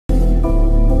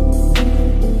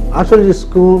Actually, the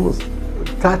school was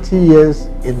 30 years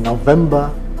in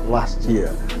November last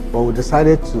year, but we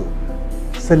decided to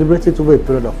celebrate it over a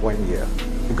period of 1 year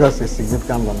because it's a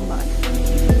significant landmark.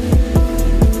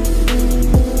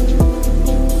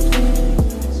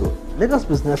 So, Lagos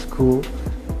Business School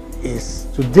is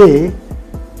today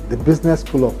the business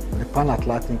school of the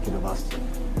Pan-Atlantic University.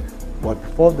 But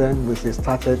before then, we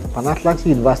started, Pan-Atlantic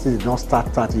University did not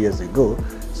start 30 years ago,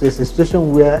 so it's a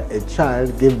situation where a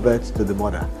child gave birth to the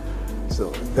mother. So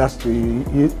that's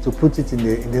to put it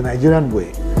in the Nigerian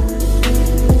way.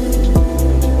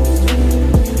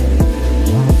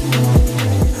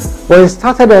 Well, it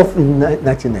started off in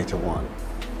 1991,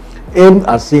 aimed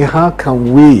at seeing how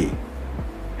can we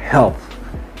help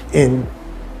in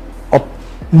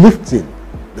uplifting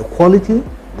the quality,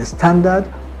 the standard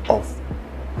of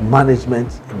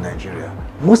management in Nigeria.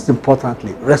 Most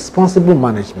importantly, responsible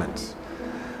management.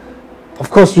 Of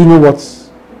course, you know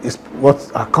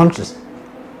what our country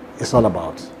is all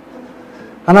about.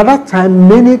 And at that time,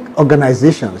 many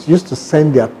organizations used to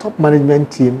send their top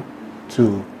management team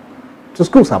to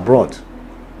schools abroad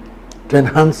to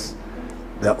enhance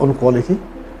their own quality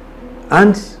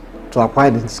and to acquire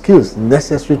the skills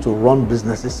necessary to run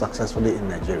businesses successfully in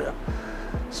Nigeria.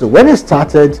 So when it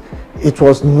started, it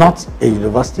was not a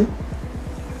university,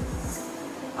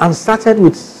 and started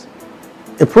with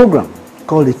a program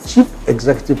called the Chief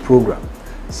Executive Program.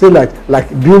 Say like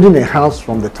building a house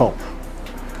from the top.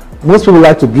 Most people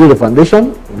like to build a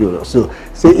foundation. So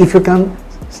say if you can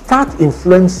start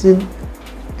influencing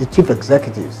the chief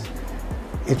executives,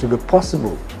 it will be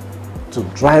possible to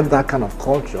drive that kind of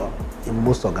culture in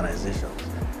most organizations.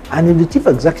 And if the chief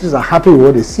executives are happy with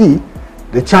what they see,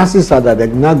 the chances are that they're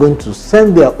now going to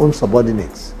send their own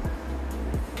subordinates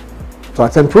to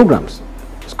attend programs,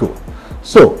 school.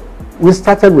 So we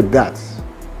started with that.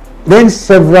 Then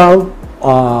several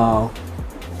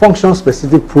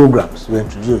function-specific programs were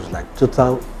introduced, like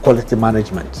total quality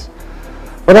management.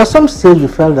 But at some stage, we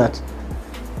felt that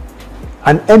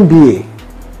an MBA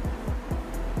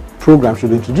program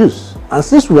should be introduced. And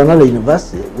since we were not a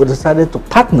university, we decided to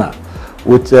partner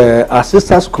with our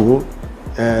sister school,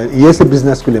 ESA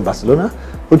Business School in Barcelona,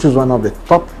 which is one of the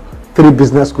top 3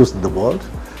 business schools in the world.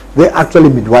 They actually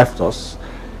midwifed us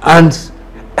and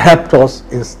helped us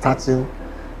in starting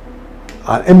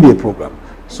our MBA program.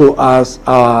 So as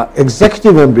our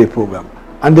executive MBA program,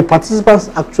 and the participants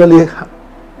actually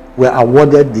were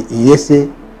awarded the ESA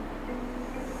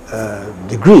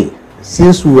degree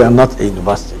since we were not a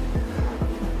university.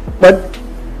 But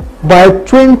by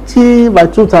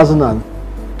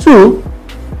 2002,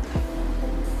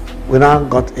 we now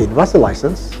got a university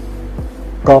license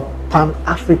called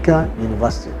Pan-Africa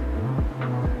University.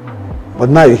 But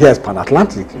now you hear it's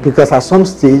Pan-Atlantic because at some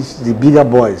stage the bigger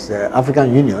boys,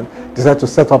 African Union, decided to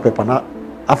set up a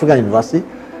Pan-African University.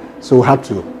 So we had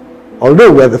to,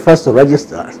 although we were the first to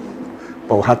register,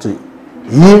 but we had to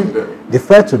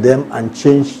defer to them and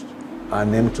change our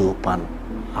name to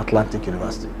Pan-Atlantic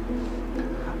University.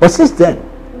 But since then,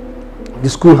 the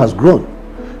school has grown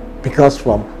because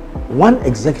from one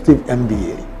executive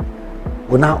MBA,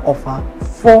 we now offer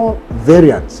 4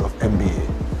 variants of MBA.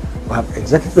 We have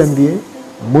executive MBA,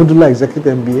 modular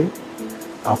executive MBA,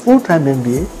 a full-time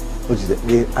MBA, which is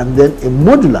and then a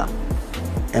modular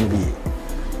MBA.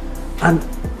 And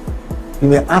you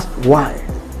may ask why.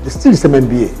 It's still the same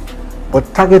MBA,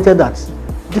 but targeted at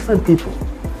different people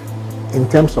in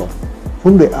terms of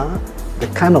whom they are, the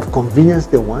kind of convenience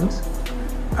they want,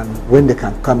 and when they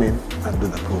can come in and do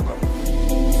the program.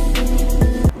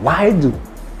 Why do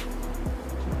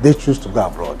they choose to go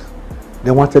abroad? They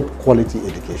wanted quality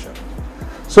education.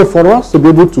 So for us to be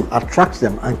able to attract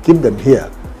them and keep them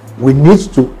here, we need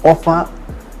to offer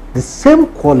the same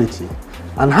quality.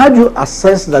 And how do you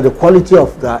assess that the quality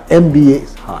of the MBA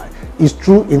is high? Is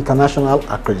through international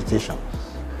accreditation.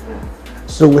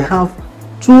 So we have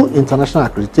 2 international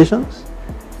accreditations,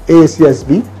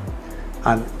 AACSB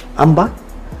and AMBA,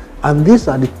 and these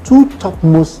are the 2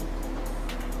 topmost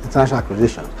international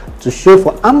accreditations. To show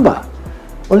for AMBA,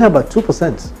 only about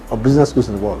 2% of business schools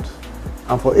in the world,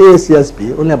 and for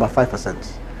AACSB, only about 5%.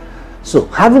 So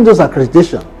having those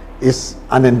accreditation is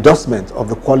an endorsement of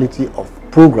the quality of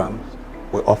programs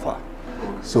we offer,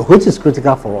 so which is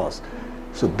critical for us.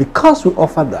 So because we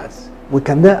offer that, we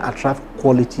can then attract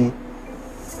quality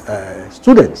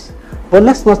students. But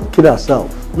let's not kid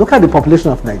ourselves. Look at the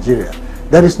population of Nigeria.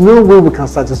 There is no way we can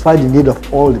satisfy the need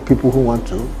of all the people who want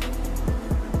to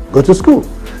go to school.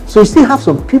 So you still have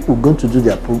some people going to do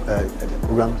their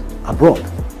programs abroad.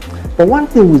 But one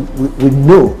thing we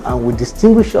know and will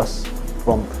distinguish us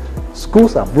from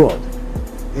schools abroad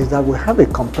is that we have a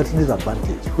competitive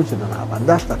advantage, which we don't have, and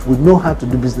that's that we know how to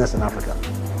do business in Africa.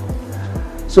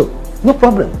 So, no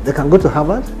problem. They can go to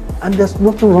Harvard, and there's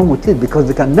nothing wrong with it because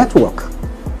they can network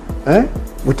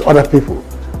with other people.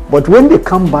 But when they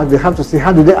come back, they have to see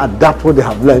how do they adapt what they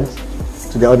have learned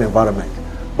to their own environment.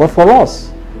 But for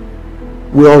us,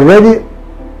 we're already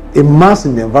immersed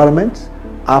in the environment.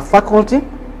 Our faculty,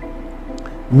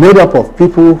 made up of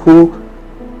people who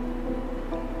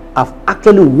have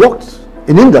actually worked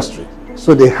in industry.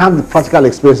 So they have the practical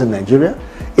experience in Nigeria,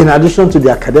 in addition to the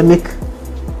academic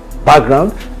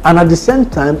background, and at the same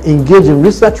time engage in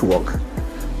research work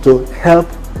to help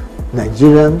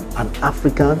Nigerian and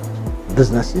African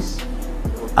businesses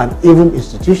and even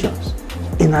institutions.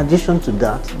 In addition to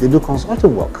that, they do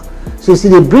consulting work. So you see,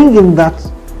 they bring in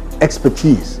that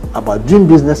expertise about doing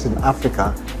business in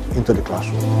Africa into the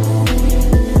classroom.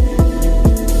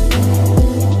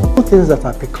 Two things that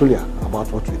are peculiar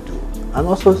about what we do and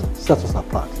also set us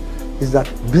apart is that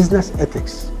business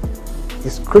ethics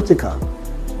is critical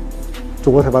to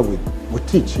whatever we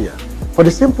teach here, for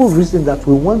the simple reason that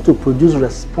we want to produce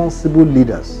responsible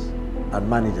leaders and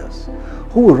managers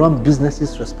who will run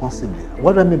businesses responsibly.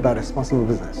 What do I mean by responsible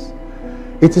business?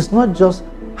 It is not just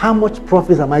how much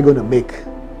profit am I going to make,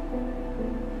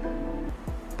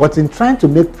 but in trying to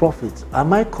make profit,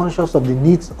 am I conscious of the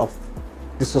needs of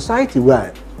the society where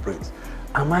I operate?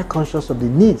 Am I conscious of the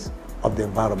needs of the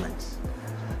environment?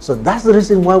 So that's the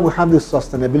reason why we have the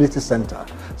Sustainability Center.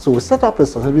 So we set up a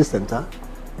Sustainability Center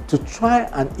to try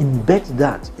and embed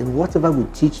that in whatever we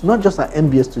teach, not just our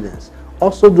MBA students,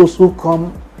 also those who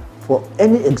come for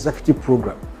any executive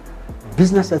program.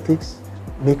 Business ethics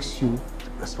makes you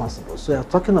responsible. So you're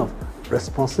talking of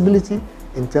responsibility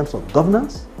in terms of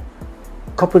governance,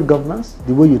 corporate governance,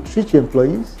 the way you treat your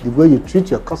employees, the way you treat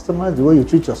your customers, the way you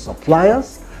treat your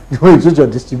suppliers, the way you treat your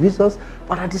distributors,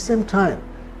 but at the same time,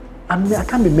 I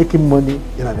can't be making money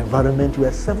in an environment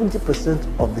where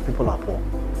 70% of the people are poor.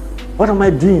 What am I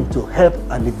doing to help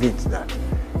alleviate that?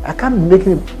 I can't be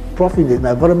making profit in an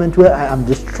environment where I am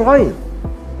destroying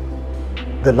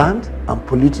the land and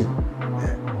polluting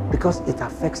because it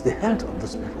affects the health of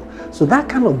those people. So that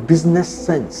kind of business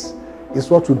sense is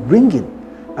what we bring in.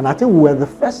 And I think we were the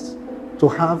first to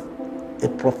have a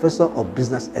professor of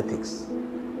business ethics,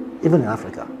 even in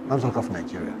Africa, not talk of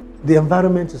Nigeria. The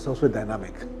environment is also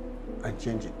dynamic and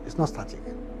changing. It's not static.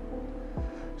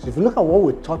 So if you look at what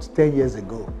we taught 10 years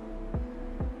ago,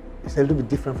 it's a little bit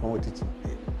different from what we're teaching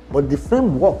today. But the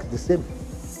framework is the same.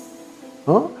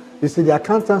 You see, the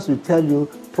accountants will tell you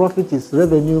profit is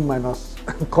revenue minus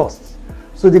costs.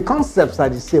 So the concepts are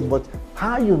the same, but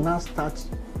how you now start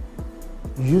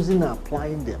using and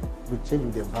applying them will change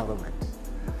with the environment.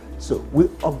 So we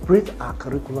upgrade our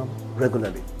curriculum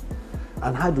regularly.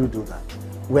 And how do we do that?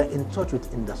 We're in touch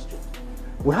with industry.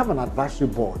 We have an advisory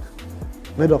board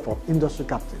made up of industry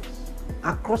captains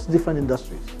across different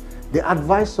industries. They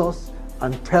advise us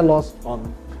and tell us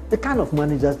on the kind of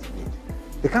managers they need,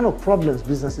 the kind of problems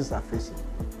businesses are facing.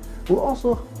 We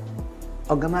also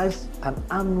organize an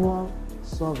annual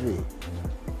survey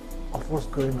of what's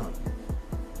going on.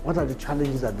 What are the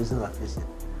challenges that businesses are facing?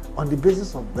 On the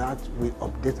basis of that, we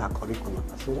update our curriculum.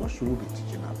 So what should we be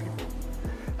teaching our people?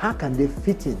 How can they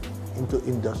fit into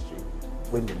industry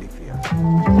when they live here?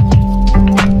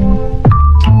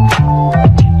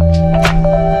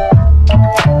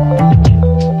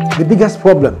 The biggest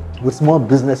problem with small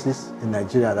businesses in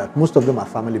Nigeria is that most of them are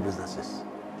family businesses.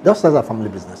 Those are family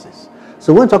businesses.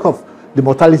 So when we talk of the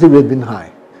mortality rate being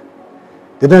high,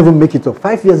 they don't even make it up.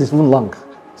 5 years is even long.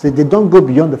 So they don't go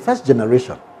beyond the first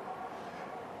generation.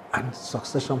 And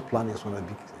succession planning is one of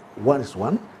the big things. One is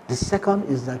one. The second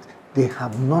is that they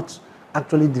have not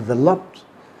actually developed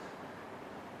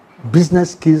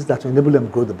business skills that will enable them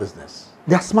to grow the business.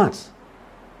 They are smart.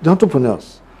 They're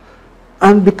entrepreneurs.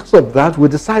 And because of that, we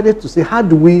decided to say, how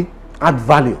do we add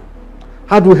value?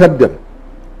 How do we help them?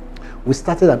 We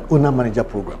started an owner-manager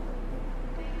program.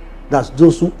 That's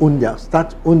those who own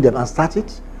them and start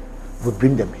it, we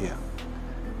bring them here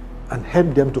and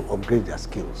help them to upgrade their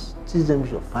skills. Teach them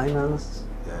your finance,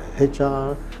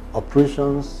 HR,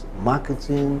 operations,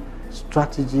 marketing,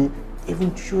 strategy,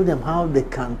 even show them how they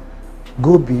can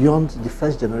go beyond the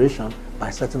first generation by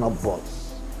setting up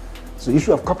boards. So the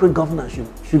issue of corporate governance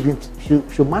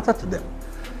should matter to them.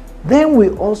 Then we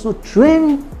also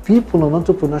train people on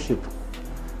entrepreneurship.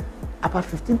 About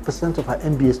 15% of our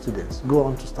MBA students go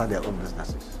on to start their own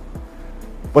businesses.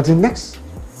 But in the next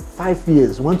 5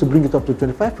 years, we want to bring it up to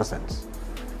 25%.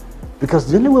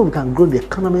 Because the only way we can grow the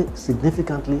economy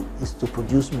significantly is to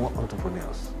produce more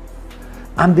entrepreneurs.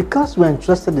 And because we're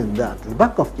interested in that, the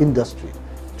back of industry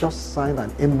just signed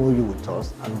an MOU with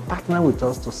us and partnered with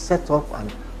us to set up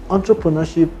an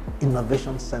entrepreneurship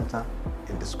innovation center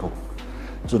in the school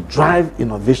to drive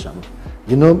innovation.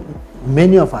 You know,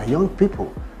 many of our young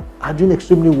people are doing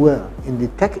extremely well in the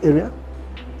tech area,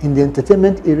 in the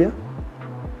entertainment area,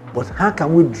 but how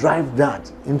can we drive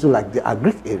that into like the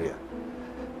agri area?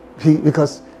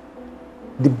 Because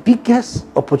the biggest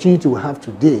opportunity we have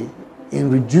today in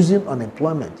reducing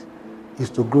unemployment is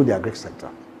to grow the agri sector.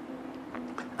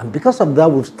 And because of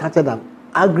that, we've started an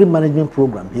agri management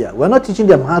program here. We're not teaching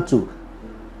them how to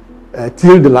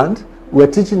till the land,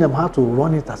 we're teaching them how to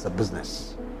run it as a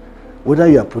business. Whether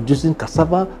you are producing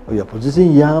cassava, or you are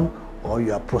producing yam, or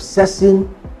you are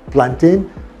processing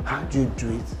plantain, how do you do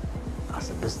it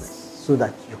as a business so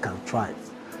that you can thrive?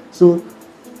 So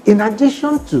in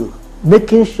addition to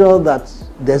making sure that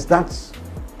there's that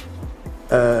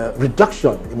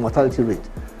reduction in mortality rate,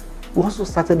 we also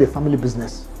started a family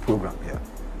business program here.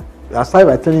 I started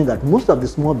by telling you that most of the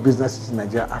small businesses in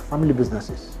Nigeria are family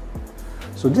businesses.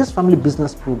 So this family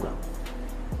business program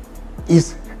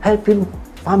is helping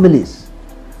families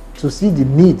to see the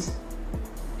need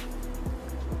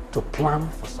to plan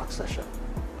for succession,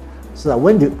 so that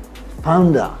when the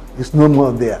founder is no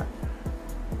more there,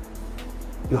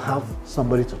 you have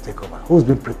somebody to take over who's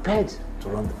been prepared to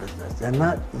run the business. They're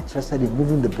not interested in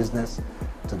moving the business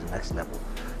to the next level.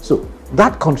 So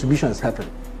that contribution is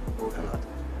helping a lot.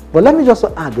 But let me just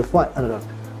add before I add on,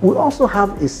 we also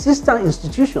have a sister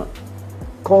institution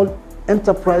called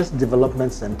Enterprise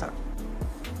Development Center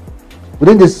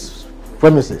within these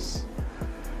premises.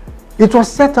 It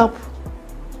was set up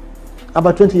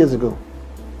about 20 years ago,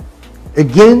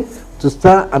 again to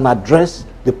start and address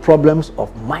the problems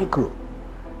of micro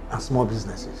and small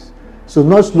businesses. So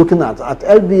not looking at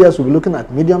LBS, we'll be looking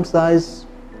at medium size,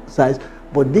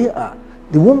 but they are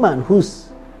the woman who's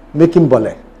making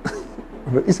bole.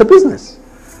 It's a business.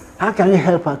 How can you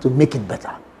help her to make it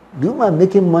better? The woman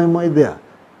making more there,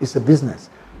 it's a business.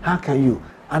 How can you?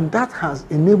 And that has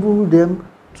enabled them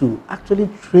to actually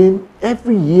train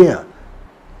every year.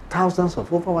 Thousands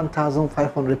of over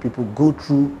 1,500 people go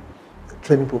through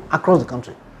training programs across the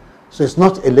country. So it's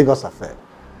not a Lagos affair.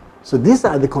 So these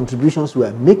are the contributions we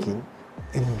are making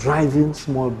in driving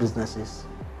small businesses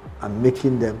and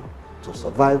making them to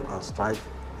survive and strive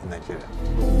in Nigeria.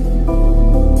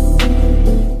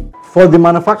 For the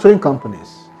manufacturing companies,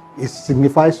 it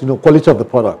signifies, quality of the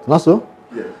product. Not so?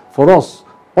 Yes. For us,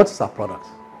 what is our product?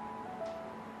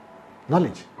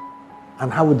 Knowledge.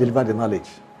 And how we deliver the knowledge,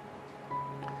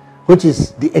 which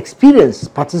is the experience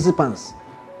participants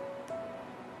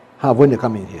have when they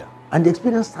come in here. And the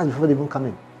experience starts before they even come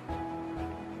in.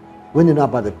 When they know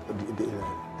about the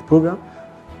program,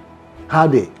 how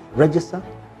they register,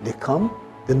 they come,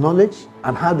 the knowledge,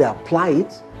 and how they apply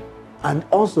it, and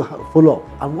also how to follow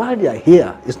up. And while they are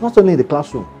here, it's not only in the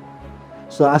classroom.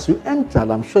 So as you entered,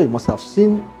 I'm sure you must have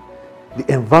seen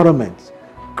the environment,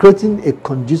 creating a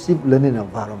conducive learning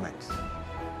environment.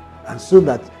 And so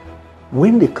that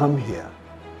when they come here,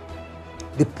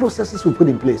 the processes we put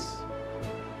in place,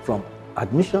 from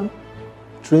admission,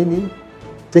 training,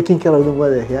 taking care of them while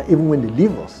they're here, even when they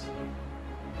leave us,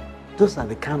 those are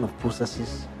the kind of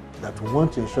processes that we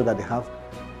want to ensure that they have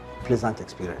pleasant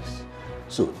experience.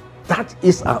 So that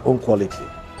is our own quality.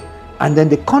 And then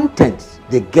the content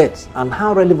they get and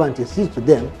how relevant it is to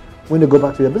them when they go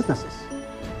back to their businesses.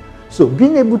 So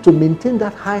being able to maintain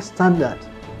that high standard.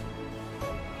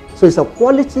 So it's a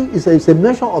quality, it's a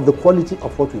measure of the quality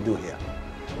of what we do here,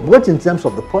 both in terms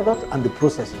of the product and the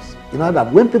processes. You know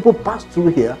that when people pass through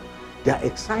here, they are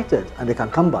excited and they can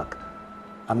come back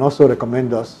and also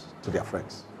recommend us to their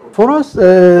friends. For us,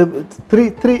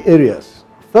 three areas.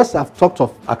 First, I've talked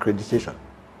of accreditation,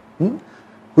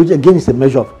 which again is a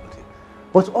measure of quality,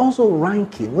 but also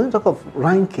ranking. When you talk of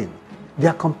ranking, they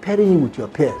are comparing you with your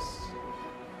peers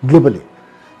globally.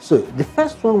 So the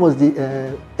first one was the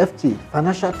FT,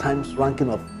 Financial Times ranking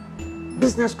of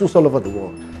business schools all over the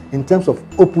world in terms of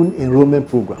open enrollment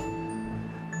program.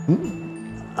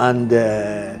 And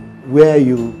where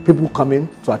people come in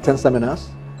to attend seminars,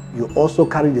 you also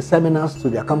carry the seminars to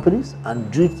their companies and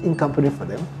do it in company for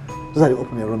them. Those are the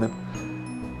open enrollment.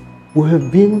 We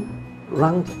have been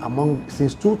ranked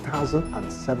since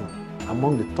 2007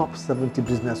 among the top 70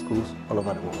 business schools all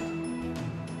over the world,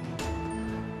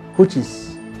 which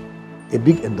is a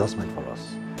big endorsement for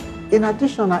us. In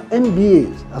addition, our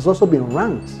MBA has also been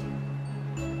ranked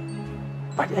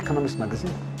by the Economics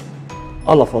magazine.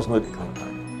 All of us know the Economics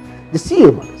magazine, the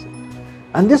CEO magazine.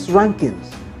 And these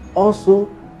rankings also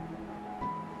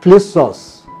place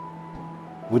us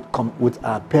with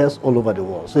our peers all over the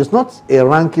world. So it's not a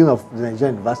ranking of the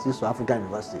Nigerian universities or African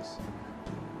universities.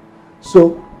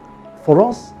 So for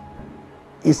us,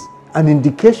 it's an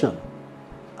indication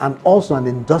and also an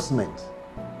endorsement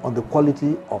on the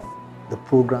quality of the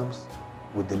programs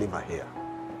we deliver here.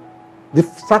 The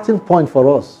starting point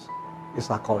for us is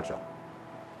our culture.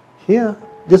 Here,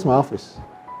 this is my office.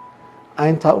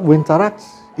 We interact.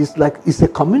 It's a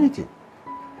community.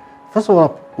 First of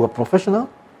all, we're professional.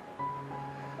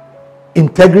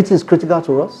 Integrity is critical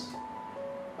to us.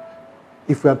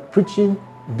 If we are preaching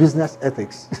business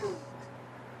ethics,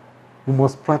 we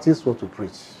must practice what we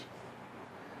preach.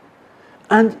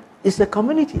 And it's a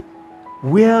community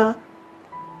where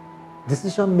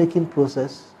decision-making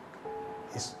process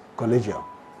is collegial.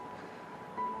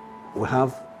 We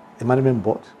have a management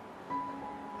board.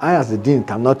 I, as the dean,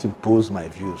 cannot impose my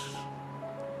views.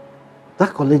 That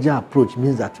collegial approach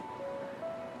means that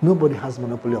nobody has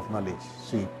monopoly of knowledge.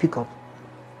 So you pick up.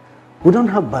 We don't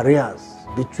have barriers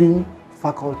between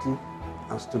faculty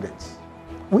and students.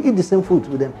 We eat the same food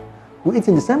with them. We eat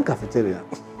in the same cafeteria.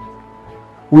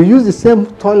 We use the same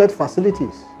toilet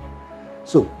facilities.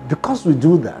 So because we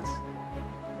do that,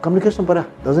 communication barrier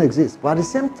doesn't exist. But at the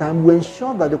same time, we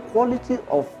ensure that the quality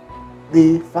of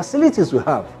the facilities we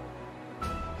have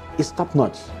is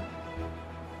top-notch.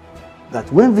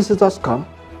 That when visitors come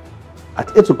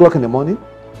at 8 o'clock in the morning,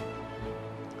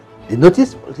 they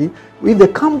notice, if they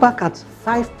come back at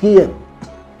 5 p.m.,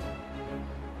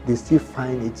 they still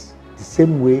find it the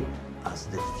same way as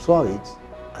they saw it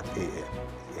at 8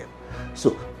 a.m.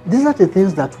 So these are the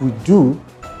things that we do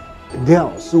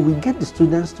there. So we get the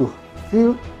students to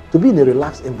feel, to be in a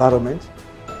relaxed environment,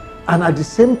 and at the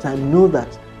same time know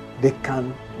that they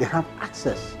have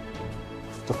access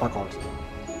to faculty.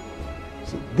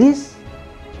 So this,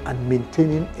 and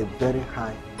maintaining a very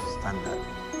high standard.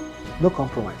 No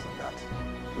compromise on that.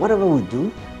 Whatever we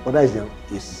do, whether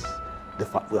it's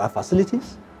our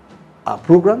facilities, our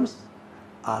programs,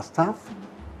 our staff,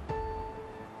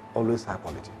 always high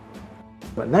quality.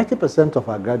 But 90% of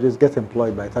our graduates get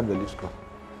employed by the time they leave school.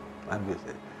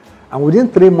 And within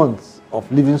 3 months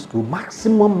of leaving school,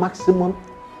 maximum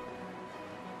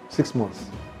 6 months,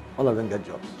 all of them get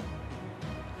jobs.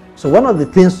 So one of the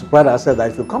things to pride ourselves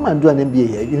that if you come and do an MBA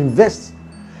here, you invest,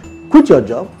 quit your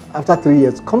job after 3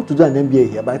 years, come to do an MBA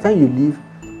here. By the time you leave,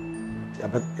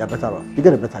 you're better off. You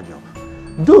get a better job.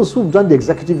 Those who've done the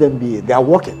executive MBA, they are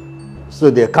working. So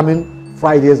they're coming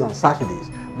Fridays and Saturdays.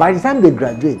 By the time they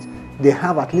graduate, they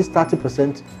have at least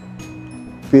 30%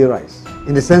 pay rise.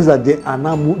 In the sense that they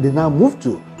now move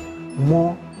to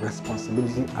more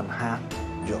responsibility and higher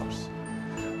jobs.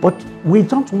 But we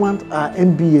don't want our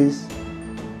MBAs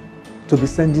to be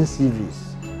sending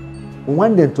CVs. We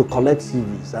want them to collect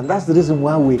CVs. And that's the reason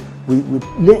why we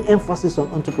lay emphasis on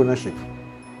entrepreneurship.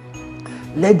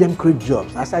 Let them create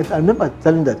jobs. As I remember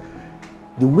telling that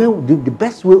the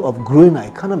best way of growing our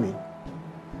economy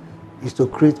is to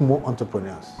create more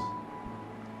entrepreneurs.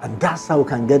 And that's how we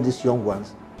can get these young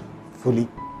ones fully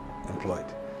employed.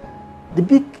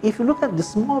 If you look at the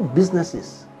small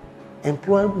businesses,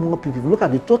 employ more people. If you look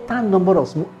at the total number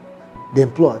of they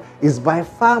employ, is by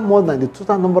far more than the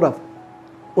total number of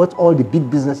what all the big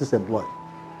businesses employ.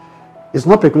 It's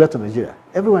not peculiar to Nigeria.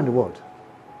 Everywhere in the world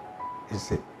is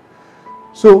the same.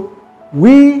 So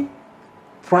we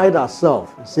pride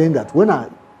ourselves in saying that when our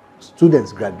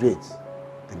students graduate,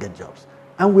 they get jobs.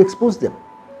 And we expose them.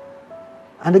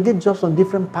 And they get jobs on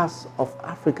different parts of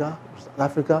Africa. South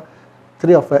Africa,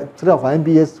 three of our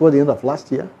MBAs toward the end of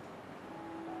last year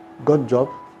got job.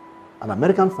 An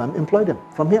American firm employed them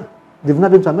from here. They've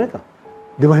not been to America.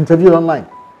 They were interviewed online.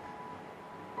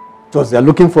 Because they're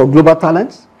looking for global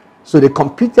talents. So they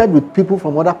competed with people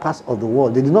from other parts of the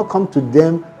world. They did not come to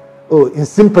them in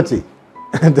sympathy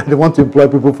that they want to employ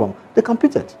people from. They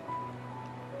competed.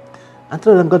 And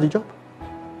 3 of them got the job.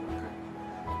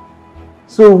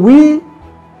 So we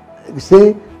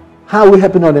say, how are we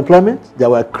helping on employment? They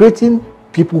were creating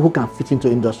people who can fit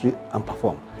into industry and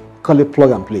perform. Call it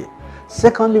plug and play.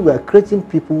 Secondly, we are creating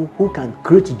people who can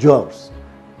create jobs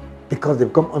because they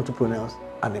become entrepreneurs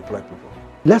and employ people.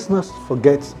 Let's not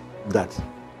forget that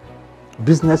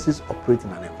businesses operate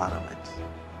in an environment,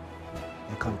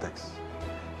 in context.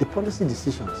 The policy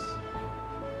decisions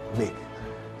we make,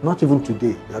 not even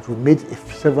today, that we made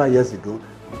several years ago,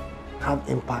 have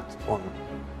impact on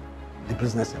the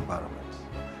business environment.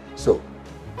 So,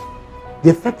 the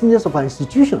effectiveness of our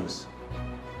institutions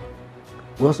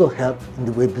will also help in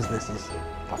the way businesses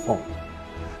perform.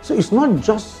 So it's not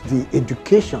just the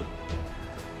education,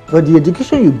 but the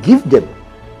education you give them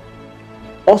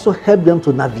also help them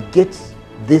to navigate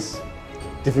this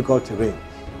difficult terrain.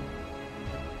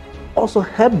 Also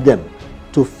help them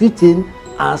to fit in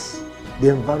as the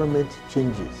environment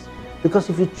changes. Because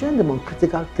if you train them on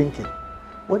critical thinking,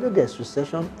 whether there's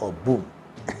recession or boom,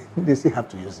 they still have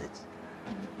to use it.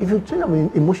 If you train them in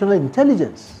emotional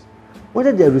intelligence,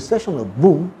 whether there's recession or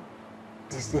boom,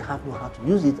 they still have to know how to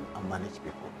use it and manage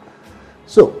people.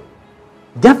 So,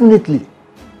 definitely,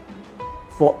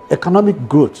 for economic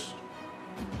growth,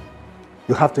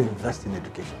 you have to invest in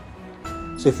education.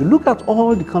 So if you look at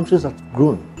all the countries that have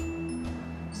grown,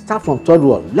 start from third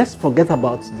world, let's forget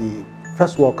about the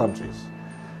first world countries.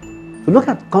 If you look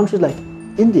at countries like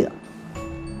India,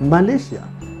 Malaysia,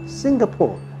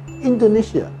 Singapore,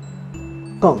 Indonesia,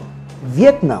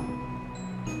 Vietnam,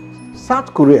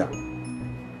 South Korea,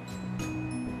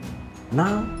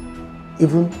 now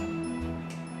even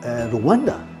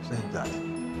Rwanda saying that.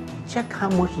 Check how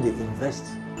much they invest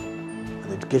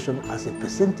in education as a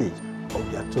percentage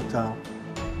of their total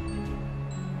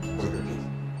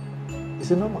GDP.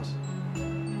 It's enormous.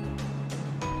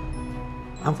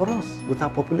 And for us, with our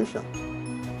population,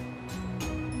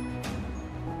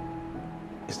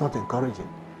 it's not encouraging.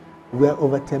 We are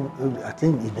over 10, I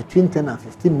think it's between 10 and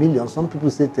 15 million. Some people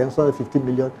say 10, some 15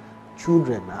 million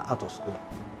children are out of school.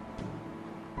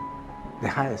 The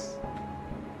highest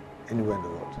anywhere in the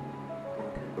world.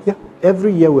 Yeah,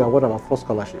 every year we award about 4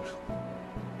 scholarships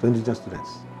to indigenous students.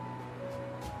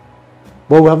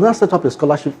 But we have now set up a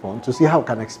scholarship fund to see how we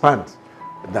can expand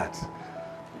that.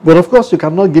 But of course, you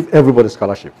cannot give everybody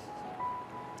scholarship.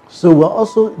 So we're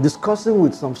also discussing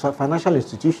with some financial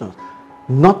institutions,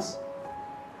 not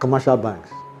commercial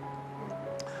banks,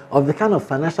 of the kind of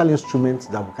financial instruments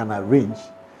that we can arrange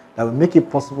that will make it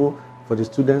possible for the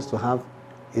students to have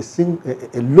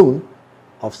a loan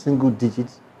of single-digit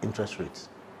interest rates.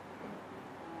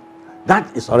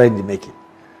 That is already in the making.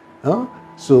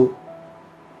 So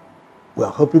we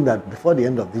are hoping that before the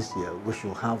end of this year, we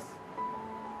should have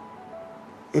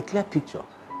a clear picture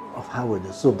of how we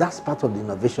do. So that's part of the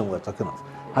innovation we're talking of.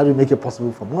 How do we make it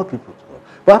possible for more people to go?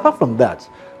 But apart from that,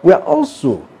 we are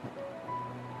also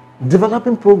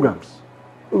developing programs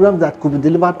that could be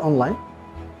delivered online.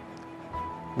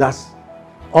 That's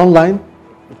online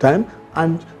time,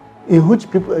 and in which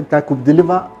people that could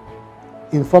deliver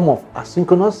in form of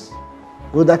asynchronous.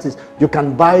 Well, that is, you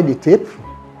can buy the tape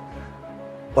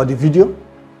or the video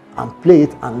and play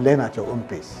it and learn at your own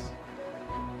pace.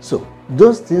 So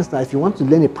those things that if you want to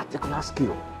learn a particular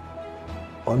skill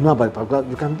or know about a particular,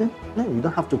 you can learn. You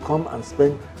don't have to come and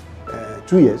spend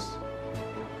 2 years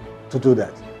to do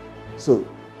that. So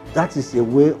that is a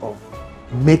way of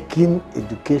making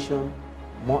education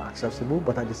more accessible,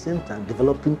 but at the same time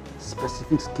developing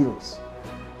specific skills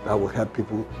that will help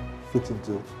people fit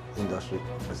into industry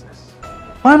and business.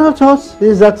 Final thought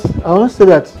is that I want to say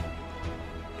that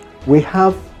we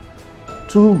have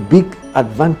 2 big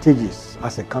advantages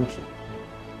as a country.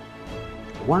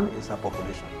 One is our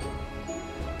population.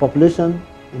 Population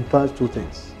implies 2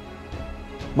 things: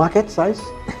 market size,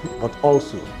 but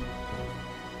also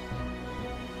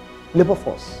labor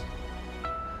force.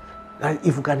 That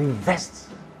if we can invest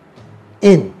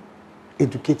in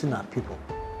educating our people,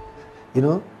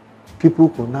 people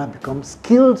who now become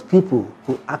skilled people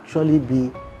who actually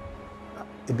be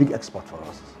a big export for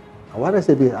us. And what I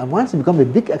say, and once you become a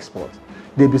big export,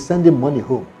 they'll be sending money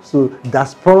home. So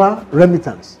diaspora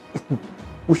remittance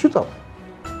will shoot up.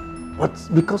 But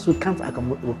because we can't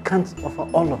offer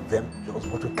all of them jobs,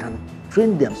 but we can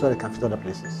train them so they can fit other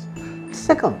places. The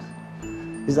second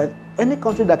is that any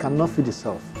country that cannot feed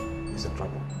itself is in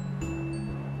trouble.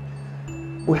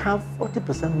 We have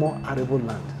 40% more arable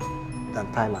land than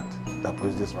Thailand that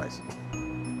produces rice.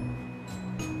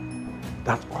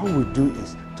 That all we do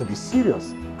is to be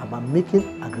serious about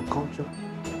making agriculture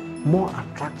more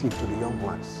attractive to the young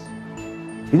ones.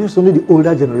 It's only the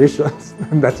older generations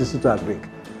that is to agric.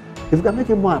 If we can make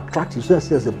it more attractive, so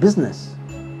as a business,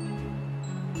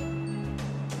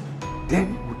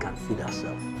 then we can feed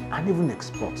ourselves and even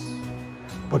export.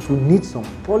 But we need some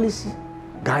policy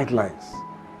guidelines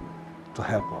to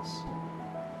help us.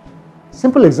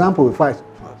 Simple example we find.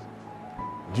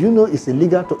 Do you know it's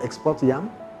illegal to export yam?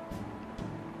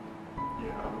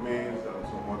 Yeah, maize and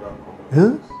some other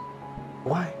commodities.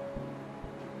 Why?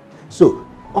 So,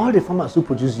 all the farmers who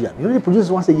produce yam, they produce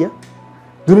once a year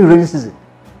during rainy season.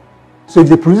 So if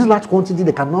they produce large quantity,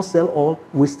 they cannot sell all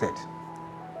wasted.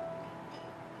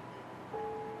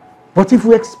 But if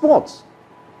we export,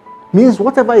 means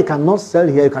whatever you cannot sell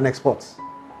here, you can export.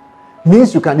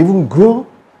 Means you can even grow,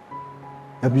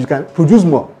 you can produce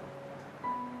more,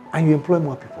 and you employ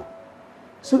more people.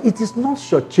 So it is not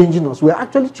shortchanging us. We are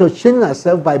actually shortchanging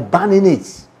ourselves by banning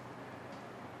it.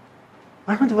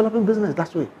 Why not developing business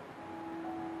that way?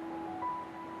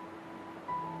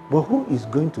 But who is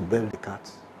going to bail the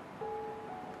cat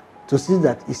to see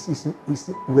that it's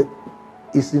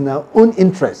in our own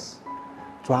interest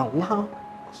to allow,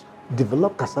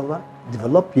 develop cassava,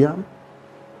 develop yam,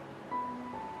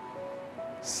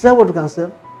 sell what we can sell,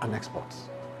 and export.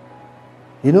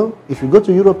 You know, if you go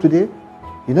to Europe today,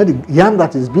 you know the yam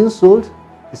that is being sold,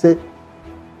 you say,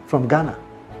 from Ghana.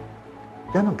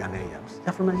 They're not Ghanaian yams,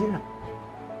 they're from Nigeria.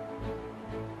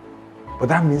 But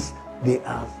that means they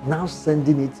are now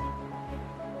sending it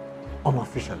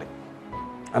unofficially.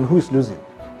 And who is losing?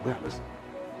 We are losing.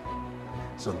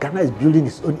 So Ghana is building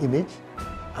its own image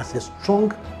as a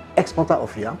strong exporter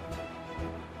of yam,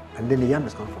 and then the yam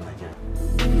is coming from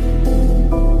Nigeria.